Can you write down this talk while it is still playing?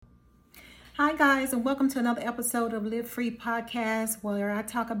Hi, guys, and welcome to another episode of Live Free Podcast, where I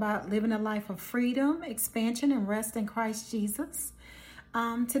talk about living a life of freedom, expansion, and rest in Christ Jesus.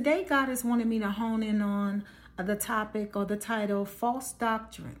 Today, God has wanted me to hone in on the topic or the title, False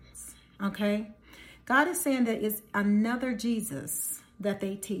Doctrines. Okay? God is saying that it's another Jesus that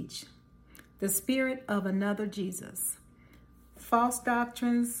they teach, the spirit of another Jesus. False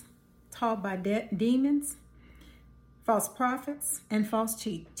doctrines taught by demons, false prophets, and false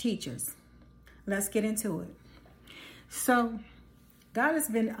teachers. Let's get into it. So, God has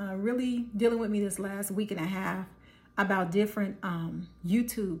been really dealing with me this last week and a half about different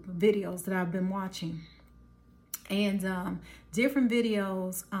YouTube videos that I've been watching. And different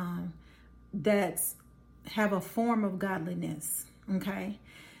videos that have a form of godliness. Okay.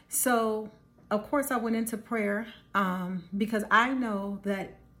 So, of course, I went into prayer because I know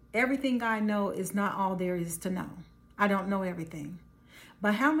that everything I know is not all there is to know. I don't know everything.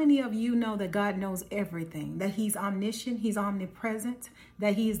 But how many of you know that God knows everything? That He's omniscient, He's omnipresent,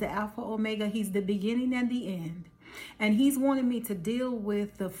 that He is the Alpha, Omega, He's the beginning and the end. And He's wanted me to deal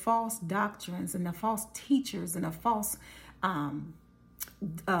with the false doctrines and the false teachers and the false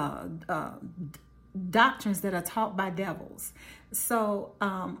doctrines that are taught by devils. So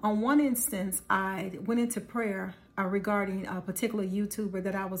on one instance, I went into prayer regarding a particular YouTuber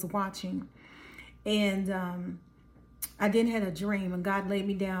that I was watching. And I then had a dream, and God laid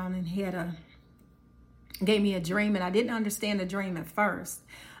me down and gave me a dream, and I didn't understand the dream at first.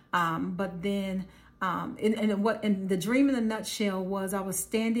 But then, and the dream in a nutshell was I was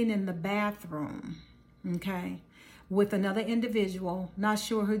standing in the bathroom, okay, with another individual. Not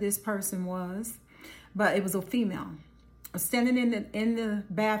sure who this person was, but it was a female. I was standing in the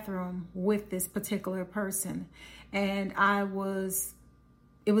bathroom with this particular person, and it was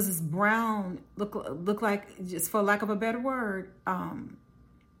this brown, look like, just for lack of a better word,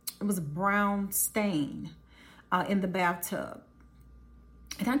 it was a brown stain in the bathtub.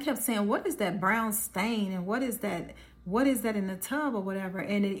 And I kept saying, what is that brown stain? And what is that in the tub or whatever?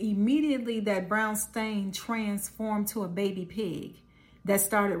 And immediately that brown stain transformed to a baby pig that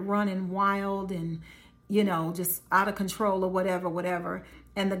started running wild and, just out of control or whatever.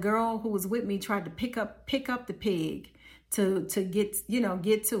 And the girl who was with me tried to pick up the pig to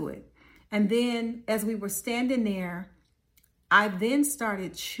get to it. And then as we were standing there, I then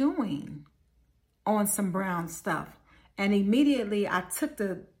started chewing on some brown stuff. And immediately I took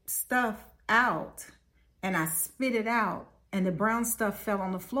the stuff out and I spit it out, and the brown stuff fell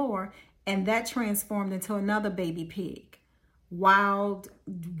on the floor, and that transformed into another baby pig. Wild,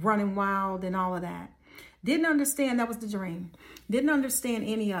 running wild and all of that. Didn't understand, that was the dream. Didn't understand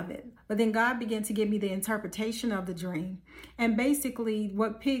any of it. But then God began to give me the interpretation of the dream. And basically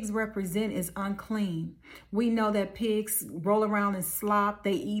what pigs represent is unclean. We know that pigs roll around in slop.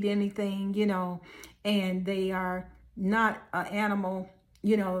 They eat anything, and they are not an animal.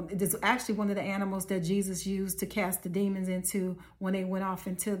 It is actually one of the animals that Jesus used to cast the demons into when they went off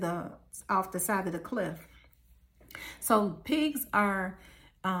the side of the cliff. So pigs are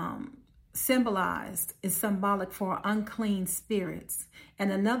symbolized, is symbolic for unclean spirits.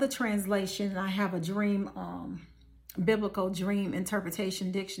 And another translation, I have a dream, biblical dream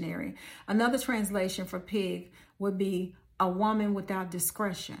interpretation dictionary. Another translation for pig would be a woman without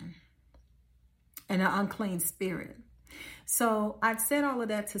discretion and an unclean spirit. So I said all of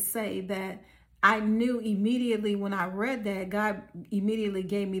that to say that I knew immediately when I read that, God immediately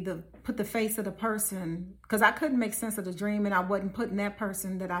gave me put the face of the person, because I couldn't make sense of the dream, and I wasn't putting that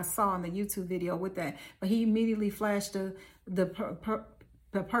person that I saw in the YouTube video with that. But He immediately flashed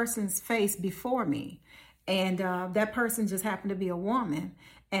the person's face before me, and that person just happened to be a woman,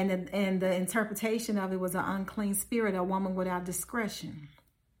 and the interpretation of it was an unclean spirit, a woman without discretion.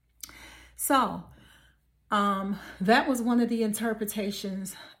 So that was one of the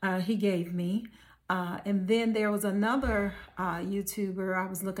interpretations He gave me. And then there was another YouTuber I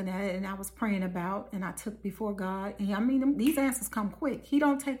was looking at and I was praying about, and I took before God. And these answers come quick. He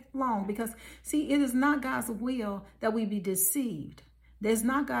don't take long, because see, it is not God's will that we be deceived. There's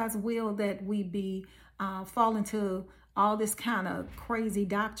not God's will that we be fall into all this kind of crazy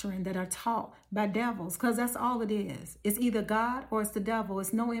doctrine that are taught by devils, because that's all it is. It's either God or it's the devil.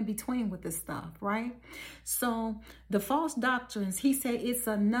 It's no in between with this stuff, right? So the false doctrines, He said it's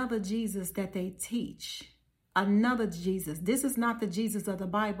another Jesus that they teach. Another Jesus. This is not the Jesus of the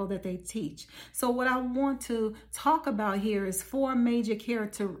Bible that they teach. So what I want to talk about here is 4 major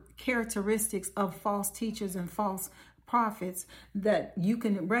characteristics of false teachers and false prophets that you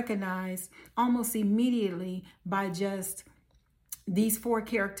can recognize almost immediately by just these 4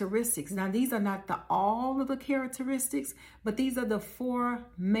 characteristics. Now, these are not all of the characteristics, but these are the 4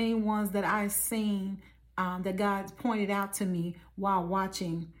 main ones that I've seen that God pointed out to me while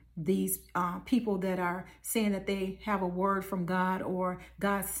watching these people that are saying that they have a word from God, or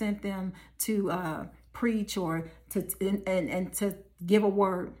God sent them to preach or to and to give a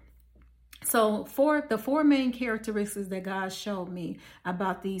word. So the 4 main characteristics that God showed me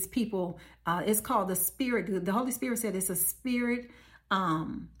about these people, it's called the spirit. The Holy Spirit said it's a spirit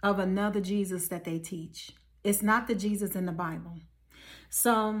of another Jesus that they teach. It's not the Jesus in the Bible.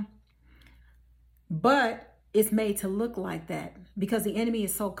 So, but it's made to look like that because the enemy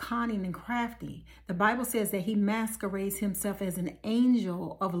is so cunning and crafty. The Bible says that he masquerades himself as an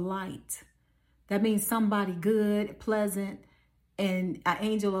angel of light. That means somebody good, pleasant. And an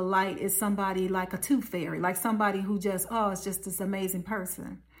angel of light is somebody like a tooth fairy, like somebody who just, it's just this amazing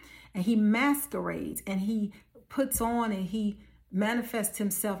person. And he masquerades and he puts on and he manifests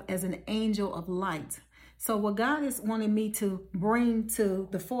himself as an angel of light. So what God is wanting me to bring to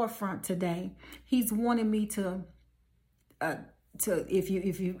the forefront today, he's wanting me to if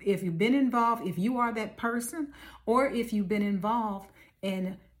you've been involved, if you are that person, or if you've been involved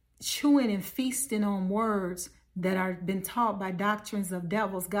in chewing and feasting on words that are been taught by doctrines of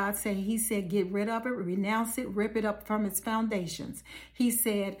devils. God said, he said, get rid of it, renounce it, rip it up from its foundations. He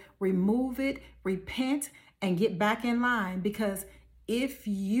said, remove it, repent, and get back in line. Because if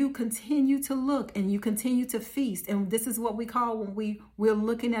you continue to look and you continue to feast, and this is what we call when we're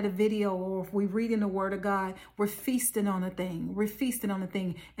looking at a video, or if we're reading the word of God, we're feasting on a thing. We're feasting on a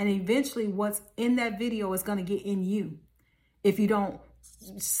thing. And eventually what's in that video is going to get in you if you don't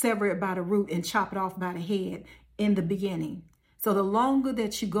sever it by the root and chop it off by the head in the beginning. So the longer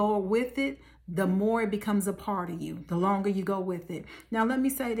that you go with it, the more it becomes a part of you, the longer you go with it. Now, let me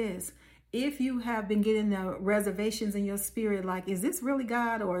say this. If you have been getting the reservations in your spirit, like, is this really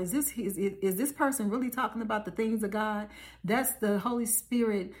God? Or is this person really talking about the things of God? That's the Holy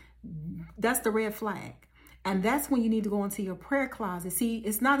Spirit. That's the red flag. And that's when you need to go into your prayer closet. See,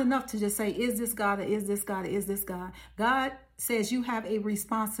 it's not enough to just say, is this God, or is this God, or is this God? God says you have a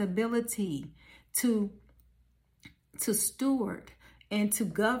responsibility to steward and to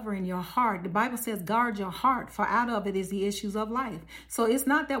govern your heart. The Bible says, guard your heart, for out of it is the issues of life. So it's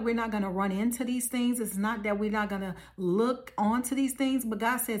not that we're not going to run into these things. It's not that we're not going to look onto these things, but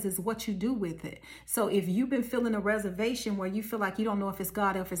God says it's what you do with it. So if you've been feeling a reservation where you feel like you don't know if it's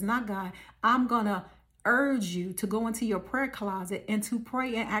God or if it's not God, I'm going to urge you to go into your prayer closet and to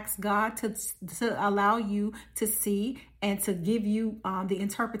pray and ask God to allow you to see and to give you the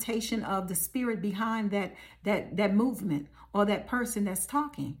interpretation of the spirit behind that movement or that person that's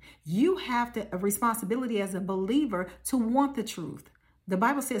talking. You have a responsibility as a believer to want the truth. The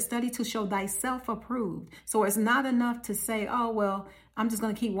Bible says, study to show thyself approved. So it's not enough to say, oh, well, I'm just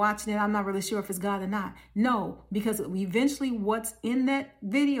going to keep watching it. I'm not really sure if it's God or not. No, because eventually what's in that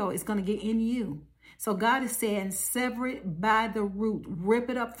video is going to get in you. So God is saying, sever it by the root, rip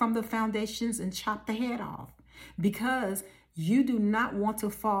it up from the foundations and chop the head off, because you do not want to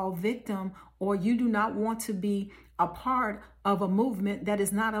fall victim, or you do not want to be a part of a movement that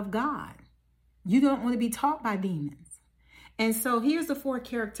is not of God. You don't want to be taught by demons. And so here's the 4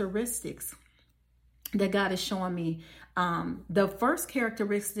 characteristics that God is showing me. The first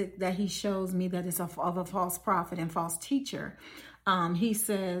characteristic that he shows me that is of a false prophet and false teacher, he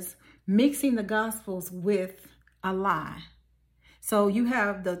says, mixing the gospels with a lie. So you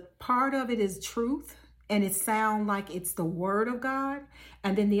have the part of it is truth, and it sounds like it's the word of God.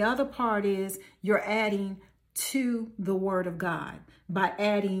 And then the other part is you're adding to the word of God by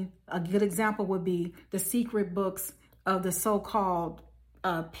adding, a good example would be the secret books of the so-called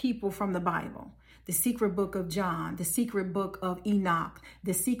people from the Bible. The secret book of John, the secret book of Enoch,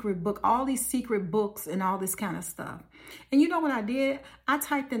 the secret book, all these secret books and all this kind of stuff. And you know what I did? I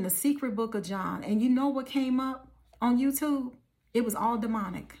typed in the secret book of John, and you know what came up on YouTube? It was all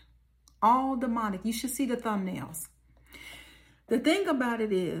demonic. All demonic. You should see the thumbnails. The thing about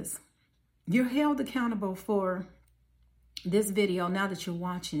it is, you're held accountable for this video now that you're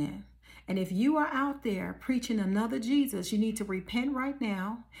watching it. And if you are out there preaching another Jesus, you need to repent right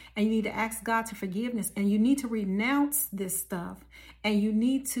now, and you need to ask God to forgiveness, and you need to renounce this stuff, and you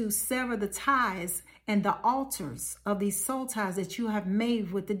need to sever the ties and the altars of these soul ties that you have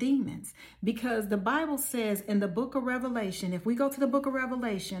made with the demons. Because the Bible says in the book of Revelation, if we go to the book of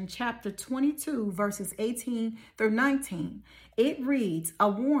Revelation, chapter 22, verses 18 through 19, it reads a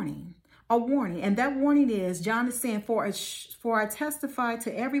warning. A warning. And that warning is, John is saying, for I testify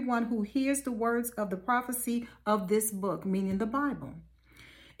to everyone who hears the words of the prophecy of this book, meaning the Bible.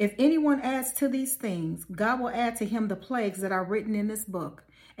 If anyone adds to these things, God will add to him the plagues that are written in this book.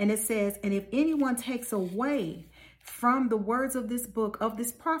 And it says, and if anyone takes away from the words of this book, of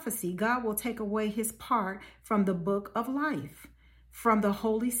this prophecy, God will take away his part from the book of life, from the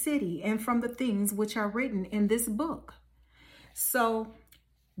holy city, and from the things which are written in this book. So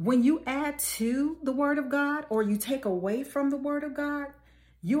when you add to the word of God or you take away from the word of God,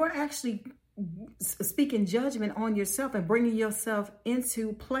 you are actually speaking judgment on yourself and bringing yourself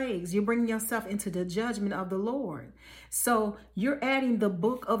into plagues. You're bringing yourself into the judgment of the Lord. So you're adding the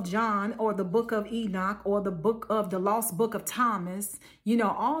book of John or the book of Enoch or the book of the lost book of Thomas,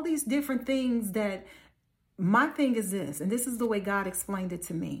 all these different things. That my thing is this, and this is the way God explained it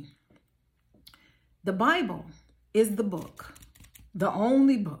to me. The Bible is the book, the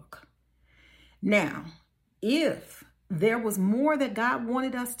only book. Now, if there was more that God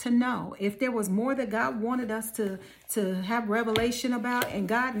wanted us to know, if there was more that God wanted us to have revelation about, and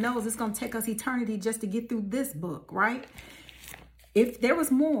God knows it's going to take us eternity just to get through this book, right? If there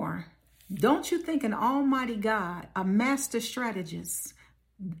was more, don't you think an almighty God, a master strategist,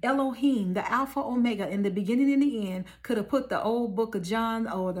 Elohim, the Alpha Omega, in the beginning and the end, could have put the old book of John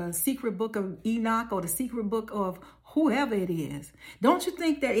or the secret book of Enoch or the secret book of whoever it is? Don't you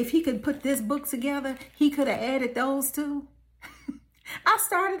think that if he could put this book together, he could have added those two? I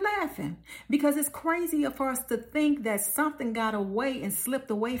started laughing because it's crazy for us to think that something got away and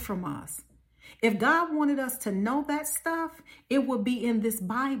slipped away from us. If God wanted us to know that stuff, it would be in this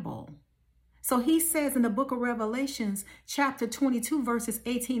Bible. So he says in the book of Revelations, chapter 22, verses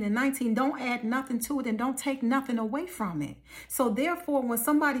 18 and 19, don't add nothing to it and don't take nothing away from it. So therefore, when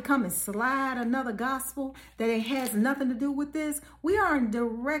somebody come and slide another gospel that it has nothing to do with this, we are in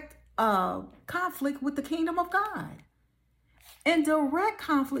direct conflict with the kingdom of God. In direct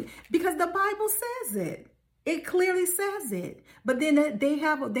conflict, because the Bible says it. It clearly says it. But then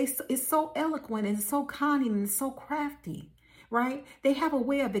it's so eloquent and so cunning and so crafty. Right? They have a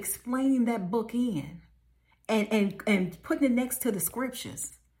way of explaining that book in and putting it next to the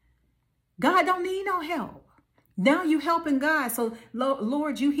scriptures. God don't need no help. Now you helping God. So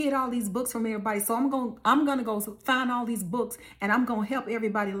Lord, you hid all these books from everybody. So I'm going to go find all these books and I'm going to help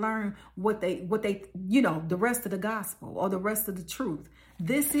everybody learn what they, the rest of the gospel or the rest of the truth.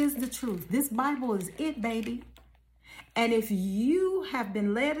 This is the truth. This Bible is it, baby. And if you have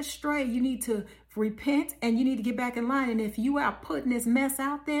been led astray, you need to repent and you need to get back in line. And if you are putting this mess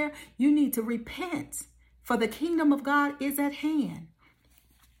out there, you need to repent, for the kingdom of God is at hand.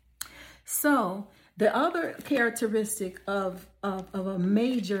 So the other characteristic of a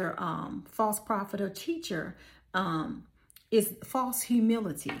major false prophet or teacher is false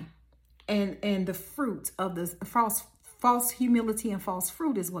humility. And the fruit of this false humility and false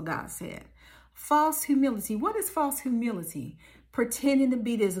fruit is what God said. False humility. What is false humility? Pretending to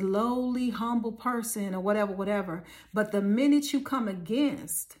be this lowly, humble person or whatever. But the minute you come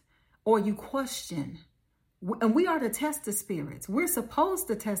against or you question, and we are to test the spirits. We're supposed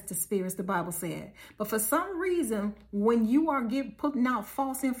to test the spirits, the Bible said. But for some reason, when you are putting out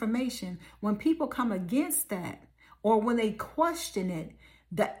false information, when people come against that or when they question it,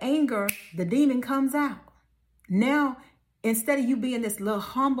 the anger, the demon comes out. Now, instead of you being this little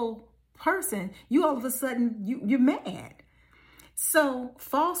humble person, you all of a sudden you're mad. So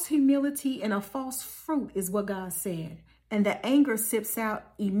false humility and a false fruit is what God said. And the anger sips out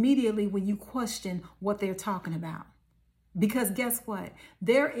immediately when you question what they're talking about. Because guess what?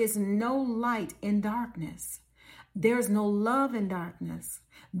 There is no light in darkness. There's no love in darkness.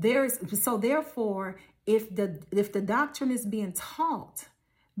 So therefore, if the doctrine is being taught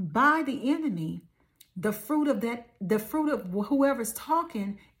by the enemy, the fruit of whoever's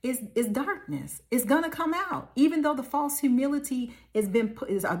talking is darkness. It's gonna come out, even though the false humility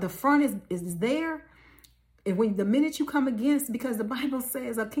the front is there. And when the minute you come against, because the Bible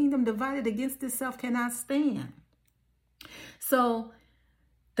says a kingdom divided against itself cannot stand. So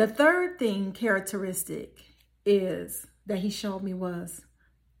the third characteristic is that he showed me was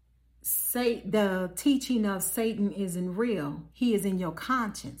the teaching of Satan isn't real. He is in your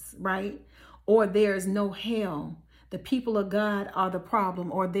conscience, right? Or there's no hell. The people of God are the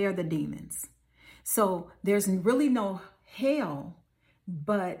problem, or they're the demons. So there's really no hell,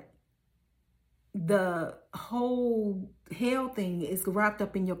 but the whole hell thing is wrapped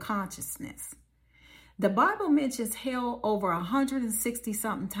up in your consciousness. The Bible mentions hell over 160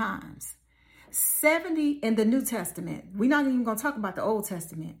 something times. 70 in the New Testament. We're not even going to talk about the Old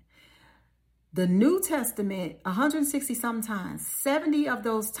Testament. The New Testament, 160 something times. 70 of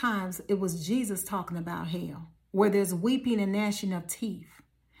those times, it was Jesus talking about hell, where there's weeping and gnashing of teeth,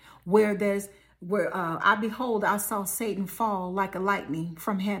 where there's where I saw Satan fall like a lightning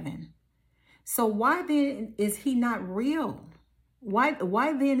from heaven. So why then is he not real? Why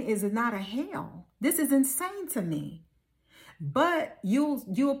then is it not a hell? This is insane to me. But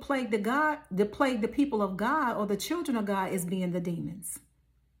you'll plague the people of God, or the children of God, as being the demons.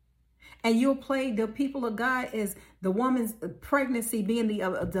 And you'll plague the people of God as the woman's pregnancy being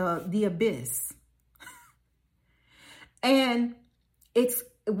the abyss. And it's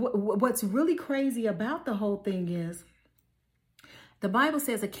what's really crazy about the whole thing is the Bible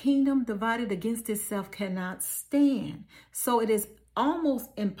says a kingdom divided against itself cannot stand. So it is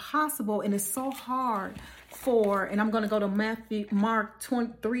almost impossible, and it's so hard and I'm going to go to Mark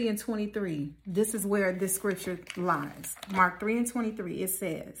 3 and 23. This is where this scripture lies. Mark 3 and 23, it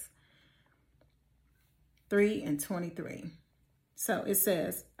says, 3 and 23. So it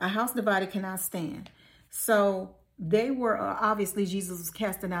says, a house divided cannot stand. So they were, obviously Jesus was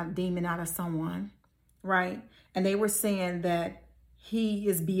casting out a demon out of someone, right? And they were saying that he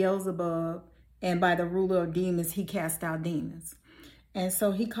is Beelzebub, and by the ruler of demons, he cast out demons. And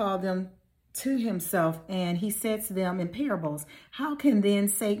so he called them to himself, and he said to them in parables, how can then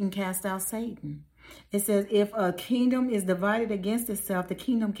Satan cast out Satan? It says, if a kingdom is divided against itself, the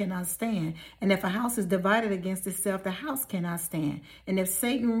kingdom cannot stand. And if a house is divided against itself, the house cannot stand. And if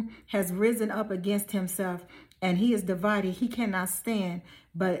Satan has risen up against himself and he is divided, he cannot stand,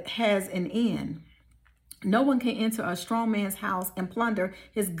 but has an end. No one can enter a strong man's house and plunder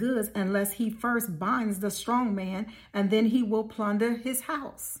his goods unless he first binds the strong man, and then he will plunder his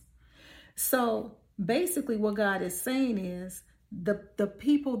house. So basically what God is saying is the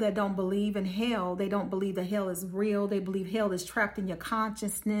people that don't believe in hell, they don't believe that hell is real. They believe hell is trapped in your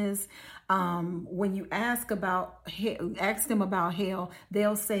consciousness. When you ask them about hell,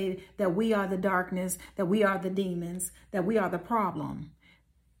 they'll say that we are the darkness, that we are the demons, that we are the problem.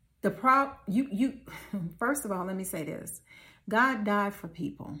 First of all, let me say this. God died for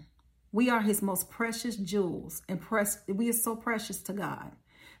people. We are his most precious jewels, and we are so precious to God.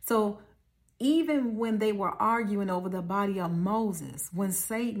 So even when they were arguing over the body of Moses, when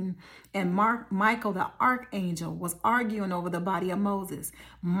Satan and Michael, the archangel, was arguing over the body of Moses,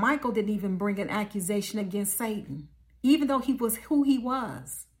 Michael didn't even bring an accusation against Satan, even though he was who he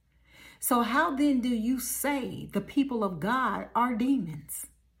was. So how then do you say the people of God are demons?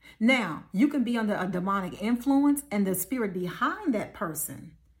 Now, you can be under a demonic influence and the spirit behind that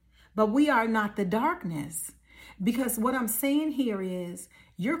person, but we are not the darkness. Because what I'm saying here is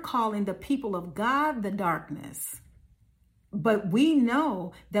you're calling the people of God the darkness. But we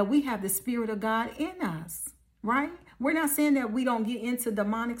know that we have the Spirit of God in us, right? We're not saying that we don't get into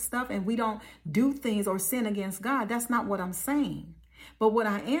demonic stuff and we don't do things or sin against God. That's not what I'm saying. But what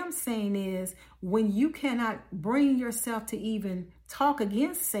I am saying is when you cannot bring yourself to even talk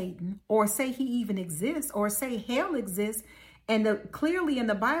against Satan or say he even exists or say hell exists, and clearly in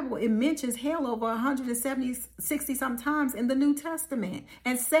the Bible, it mentions hell over 60 sometimes in the New Testament.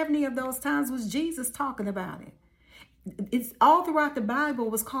 And 70 of those times was Jesus talking about it. It's all throughout the Bible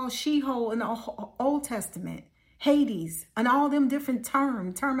was called Sheol in the Old Testament, Hades, and all them different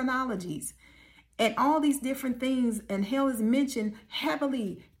terminologies. And all these different things, and hell is mentioned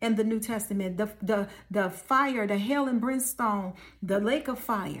heavily in the New Testament. The fire, the hell and brimstone, the lake of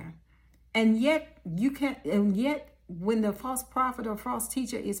fire. And yet when the false prophet or false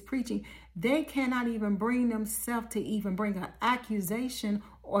teacher is preaching, they cannot even bring themselves to even bring an accusation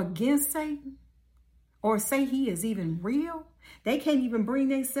against Satan or say he is even real. They can't even bring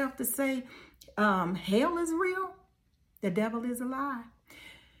themselves to say hell is real. The devil is a lie.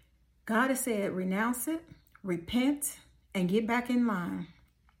 God has said, renounce it, repent, and get back in line.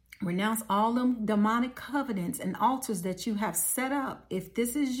 Renounce all them demonic covenants and altars that you have set up. If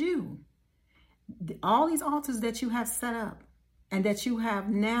this is you, all these altars that you have set up and that you have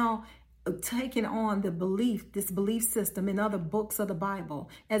now taken on this belief system in other books of the Bible,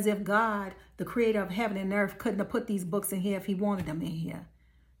 as if God, the creator of heaven and earth, couldn't have put these books in here if he wanted them in here.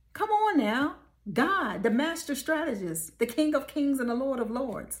 Come on now. God, the master strategist, the King of kings and the Lord of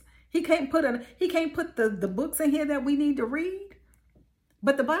lords. He can't put the books in here that we need to read.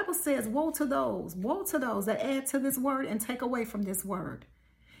 But the Bible says, woe to those that add to this word and take away from this word.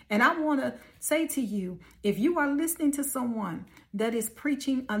 And I want to say to you, if you are listening to someone that is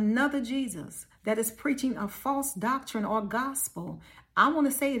preaching another Jesus, that is preaching a false doctrine or gospel, I want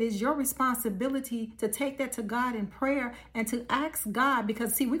to say it is your responsibility to take that to God in prayer and to ask God,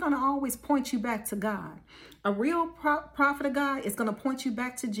 because see, we're going to always point you back to God. A real prophet of God is going to point you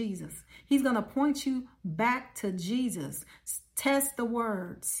back to Jesus. He's going to point you back to Jesus. Test the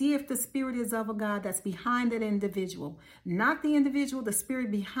word. See if the spirit is of a God that's behind that individual. Not the individual, the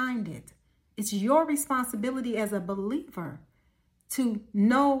spirit behind it. It's your responsibility as a believer to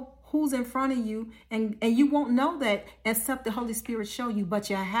know who's in front of you, and you won't know that except the Holy Spirit show you, but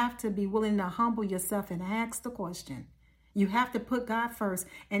you have to be willing to humble yourself and ask the question. You have to put God first,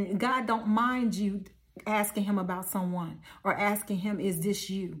 and God don't mind you asking him about someone, or asking him, is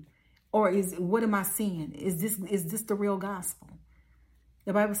this you? Or what am I seeing? Is this the real gospel?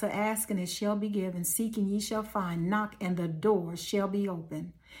 The Bible says, ask and it shall be given, seek and ye shall find, knock and the door shall be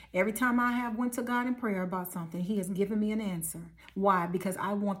open. Every time I have went to God in prayer about something, he has given me an answer. Why? Because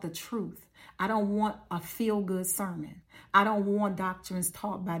I want the truth. I don't want a feel-good sermon. I don't want doctrines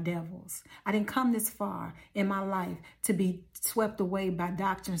taught by devils. I didn't come this far in my life to be swept away by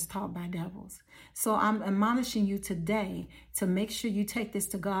doctrines taught by devils. So I'm admonishing you today to make sure you take this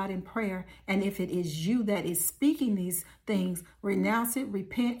to God in prayer. And if it is you that is speaking these things, renounce it,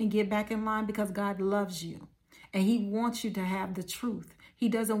 repent, and get back in line, because God loves you. And he wants you to have the truth. He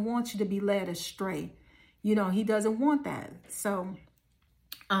doesn't want you to be led astray. You know, he doesn't want that. So,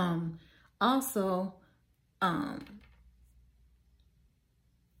 also,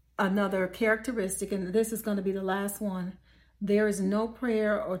 another characteristic, and this is going to be the last one, there is no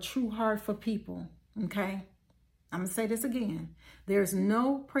prayer or true heart for people. Okay? I'm going to say this again. There's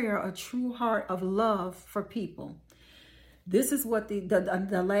no prayer or true heart of love for people. This is what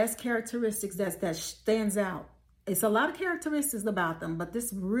the last characteristics that stands out. It's a lot of characteristics about them, but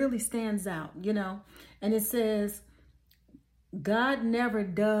this really stands out, you know. And it says, God never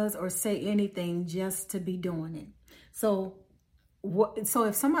does or say anything just to be doing it. So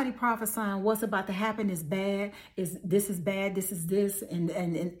if somebody prophesying what's about to happen is bad, this is bad, this is this, and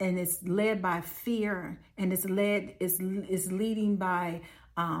it's led by fear, and it's leading by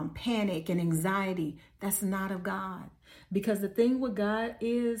panic and anxiety, that's not of God. Because the thing with God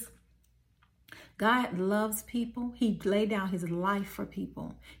is, God loves people. He laid down his life for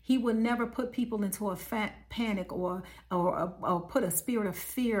people. He would never put people into a panic or put a spirit of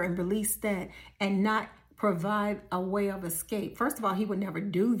fear and release that and not provide a way of escape. First of all, he would never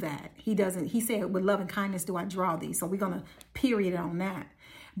do that. He doesn't. He said, with love and kindness do I draw thee. So we're going to period on that.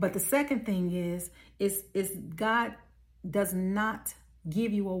 But the second thing is God does not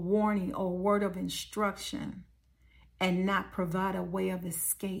give you a warning or a word of instruction and not provide a way of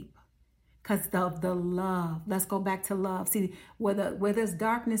escape. Because of the love. Let's go back to love. See, where there's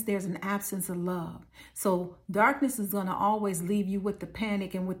darkness, there's an absence of love. So darkness is going to always leave you with the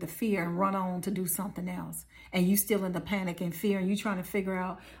panic and with the fear and run on to do something else. And you still in the panic and fear, and you trying to figure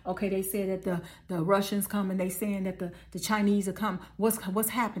out, okay, they said that the Russians come, and they saying that the Chinese are come. What's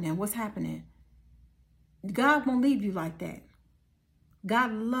happening? What's happening? God won't leave you like that.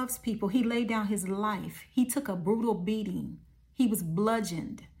 God loves people. He laid down his life. He took a brutal beating. He was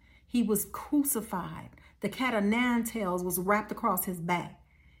bludgeoned. He was crucified. The cat of nine tails was wrapped across his back.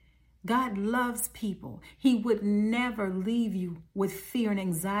 God loves people. He would never leave you with fear and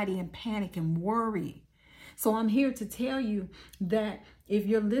anxiety and panic and worry. So I'm here to tell you that if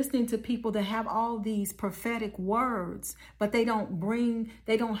you're listening to people that have all these prophetic words, but they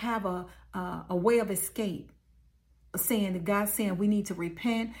don't have a way of escape, saying that God's saying we need to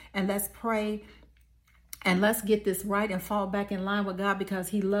repent and let's pray and let's get this right and fall back in line with God because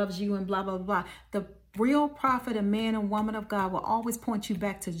he loves you and blah, blah, blah. The real prophet and man and woman of God will always point you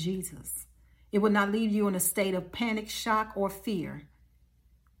back to Jesus. It will not leave you in a state of panic, shock, or fear.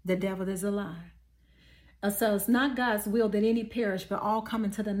 The devil is a lie. So it's not God's will that any perish, but all come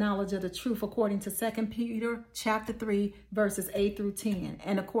into the knowledge of the truth, according to 2 Peter chapter 3, verses 8 through 10,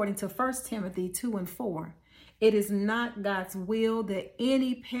 and according to 1 Timothy 2 and 4. It is not God's will that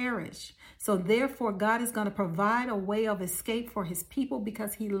any perish. So therefore, God is going to provide a way of escape for his people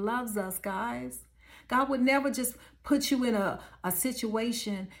because he loves us, guys. God would never just put you in a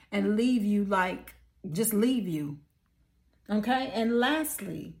situation and leave you just leave you. Okay. And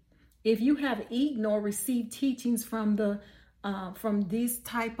lastly, if you have eaten or received teachings from these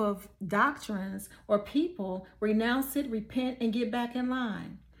type of doctrines or people, renounce it, repent, and get back in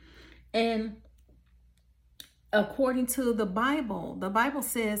line. And according to the Bible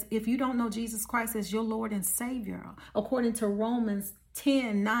says, if you don't know Jesus Christ as your Lord and Savior, according to Romans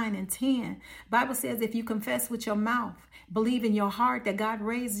 10, 9 and 10, Bible says, if you confess with your mouth, believe in your heart that God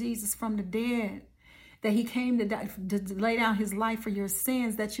raised Jesus from the dead, that he came to die, to lay down his life for your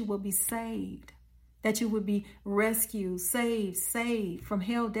sins, that you will be saved, that you will be rescued, saved from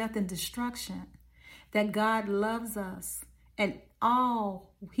hell, death, and destruction, that God loves us, and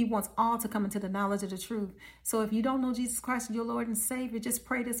he wants all to come into the knowledge of the truth. So if you don't know Jesus Christ, your Lord and Savior, just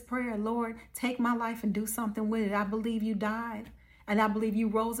pray this prayer. Lord, take my life and do something with it. I believe you died And I believe you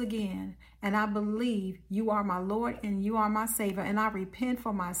rose again. And I believe you are my Lord and you are my Savior. And I repent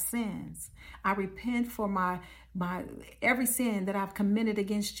for my sins. I repent for my every sin that I've committed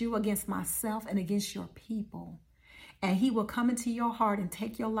against you, against myself, and against your people. And he will come into your heart and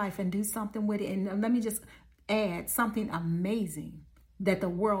take your life and do something with it. And let me just add something amazing that the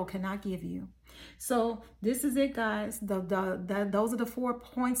world cannot give you. So this is it, guys. Those are the 4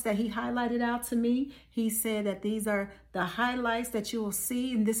 points that he highlighted out to me. He said that these are the highlights that you will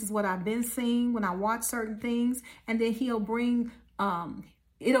see. And this is what I've been seeing when I watch certain things. And then he'll bring,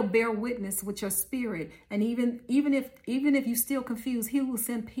 it'll bear witness with your spirit. And even if you're still confused, he will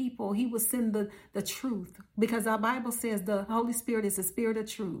send people. He will send the truth, because our Bible says the Holy Spirit is the spirit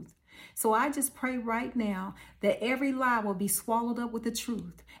of truth. So I just pray right now that every lie will be swallowed up with the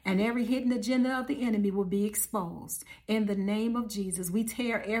truth, and every hidden agenda of the enemy will be exposed. In the name of Jesus, we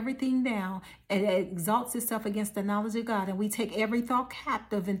tear everything down and it exalts itself against the knowledge of God. And we take every thought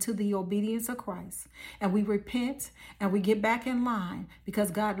captive into the obedience of Christ. And we repent and we get back in line, because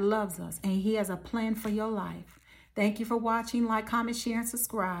God loves us and he has a plan for your life. Thank you for watching. Like, comment, share, and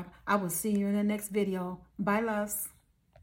subscribe. I will see you in the next video. Bye, loves.